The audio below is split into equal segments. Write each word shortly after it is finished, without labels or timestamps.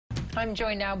I'm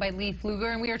joined now by Lee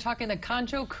Pfluger, and we are talking the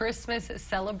Concho Christmas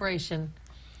celebration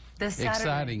this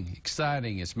Saturday.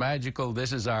 Exciting. It's magical.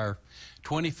 This is our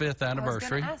 25th anniversary. I was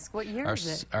going to ask, what year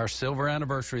is it? Our silver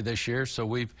anniversary this year. So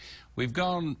we've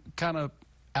gone kind of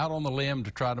out on the limb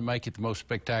to try to make it the most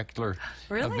spectacular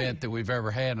event that we've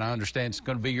ever had, and I understand it's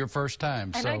going to be your first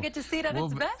time. And so I get to see it at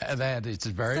its best? That it's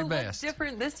very best. So what's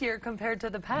different this year compared to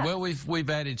the past? Well, we've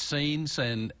added scenes,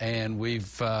 and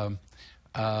we've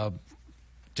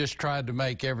just tried to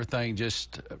make everything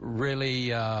just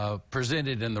really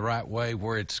presented in the right way,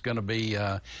 where it's going to be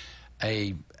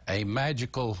a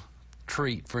magical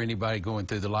treat for anybody going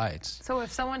through the lights. So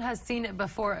if someone has seen it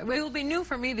before, it will be new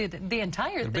for me, the entire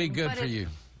thing. It'll be good for you.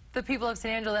 The people of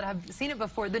San Angelo that have seen it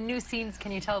before, the new scenes,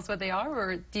 can you tell us what they are,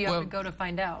 or do you have to go to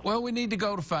find out? Well, we need to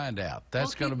go to find out.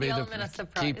 That's going to be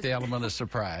keep the element of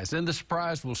surprise. And the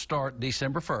surprise will start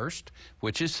December 1st,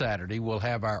 which is Saturday. We'll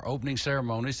have our opening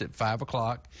ceremonies at 5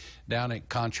 o'clock down at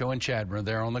Concho and Chadburn,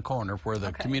 there on the corner where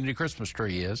the community Christmas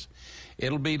tree is.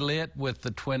 It'll be lit with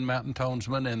the Twin Mountain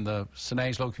Tonesmen and the San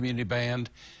Angelo Community Band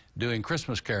doing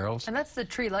Christmas carols. And that's the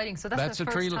tree lighting, so that's the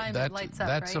first time it lights up,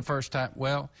 That's the first time.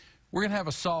 Well, we're going to have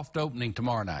a soft opening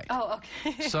tomorrow night. Oh,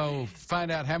 okay. So find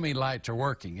out how many lights are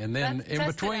working. And then in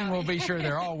between, we'll be sure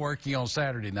they're all working on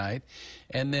Saturday night.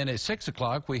 And then at 6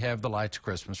 o'clock, we have the Lights of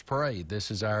Christmas Parade. This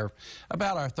is about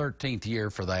our 13th year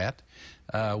for that.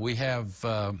 We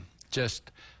have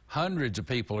just hundreds of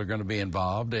people are going to be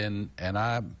involved. And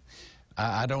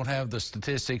I don't have the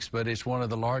statistics, but it's one of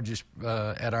the largest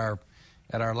at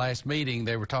our last meeting.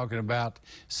 They were talking about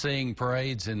seeing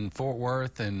parades in Fort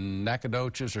Worth and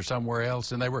Nacogdoches or somewhere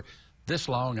else, and they were this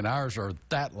long, and ours are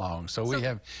that long. So we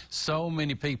have so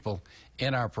many people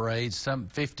in our parades, some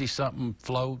 50-something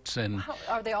floats. And wow.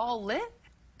 Are they all lit?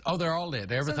 Oh, they're all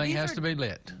lit. Everything has to be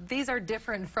lit. These are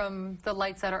different from the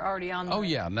lights that are already on there. Oh,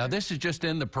 yeah. Now, this is just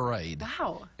in the parade.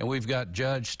 Wow. And we've got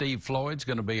Judge Steve Floyd's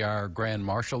going to be our Grand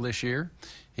Marshal this year.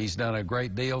 He's done a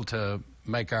great deal to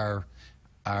make our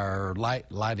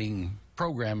lighting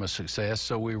program a success,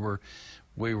 so we were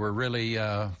really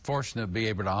fortunate to be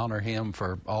able to honor him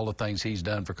for all the things he's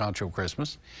done for Concho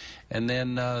Christmas. And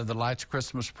then the Lights of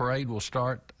Christmas Parade will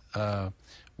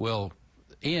will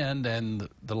end, and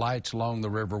the lights along the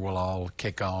river will all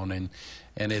kick on, and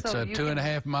it's a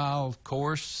 2.5-mile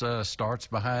course. Starts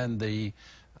behind the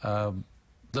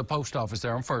post office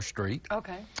there on 1st Street.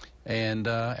 Okay. And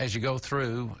as you go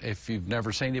through, if you've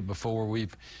never seen it before,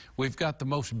 we've got the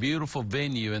most beautiful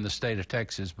venue in the state of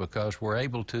Texas, because we're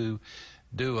able to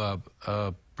do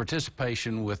a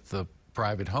participation with the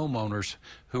private homeowners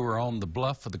who are on the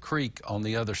bluff of the creek on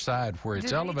the other side where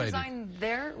it's elevated.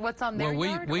 Design what's on their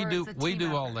yard? We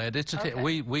do all that.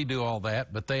 We do all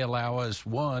that, but they allow us,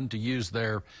 one, to use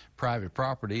their private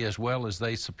property, as well as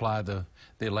they supply the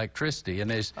electricity.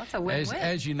 And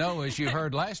as you know, as you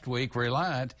heard last week,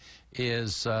 Reliant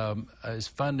is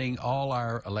funding all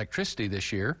our electricity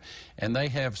this year, and they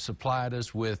have supplied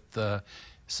us with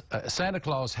Santa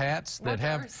Claus hats that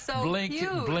have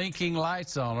blinking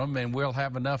lights on them, and we'll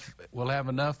have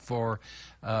enough for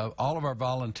all of our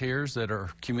volunteers that are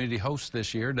community hosts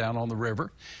this year down on the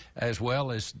river, as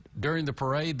well as during the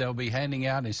parade they'll be handing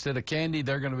out, instead of candy,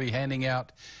 they're going to be handing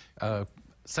out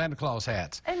Santa Claus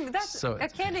hats. And a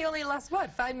candy only lasts,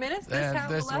 what, 5 minutes? This hat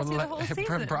will last you the whole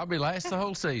season. Probably lasts the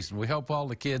whole season. We hope all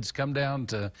the kids come down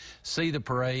to see the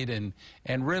parade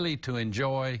and really to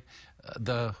enjoy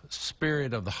the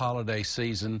spirit of the holiday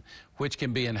season, which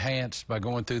can be enhanced by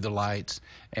going through the lights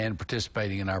and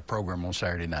participating in our program on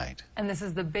Saturday night. And this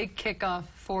is the big kickoff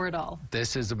for it all.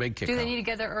 This is the big kickoff. Do they need to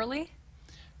get there early?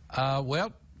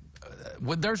 Well,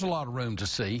 there's a lot of room to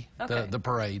see the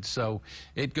parade. So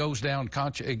it goes down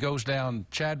Concho, it goes down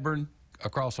Chadburn,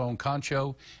 across on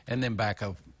Concho, and then back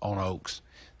up on Oaks.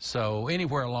 So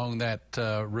anywhere along that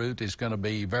route is going to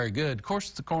be very good. Of course,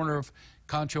 the corner of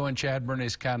Concho and Chadburn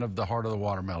is kind of the heart of the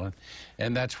watermelon,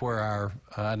 and that's where our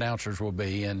announcers will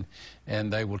be, and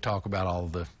they will talk about all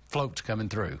the floats coming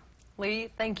through. Lee,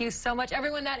 thank you so much.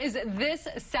 Everyone, that is this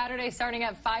Saturday starting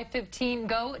at 5:15.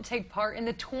 Go take part in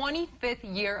the 25th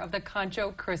year of the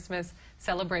Concho Christmas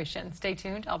celebration. Stay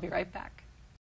tuned. I'll be right back.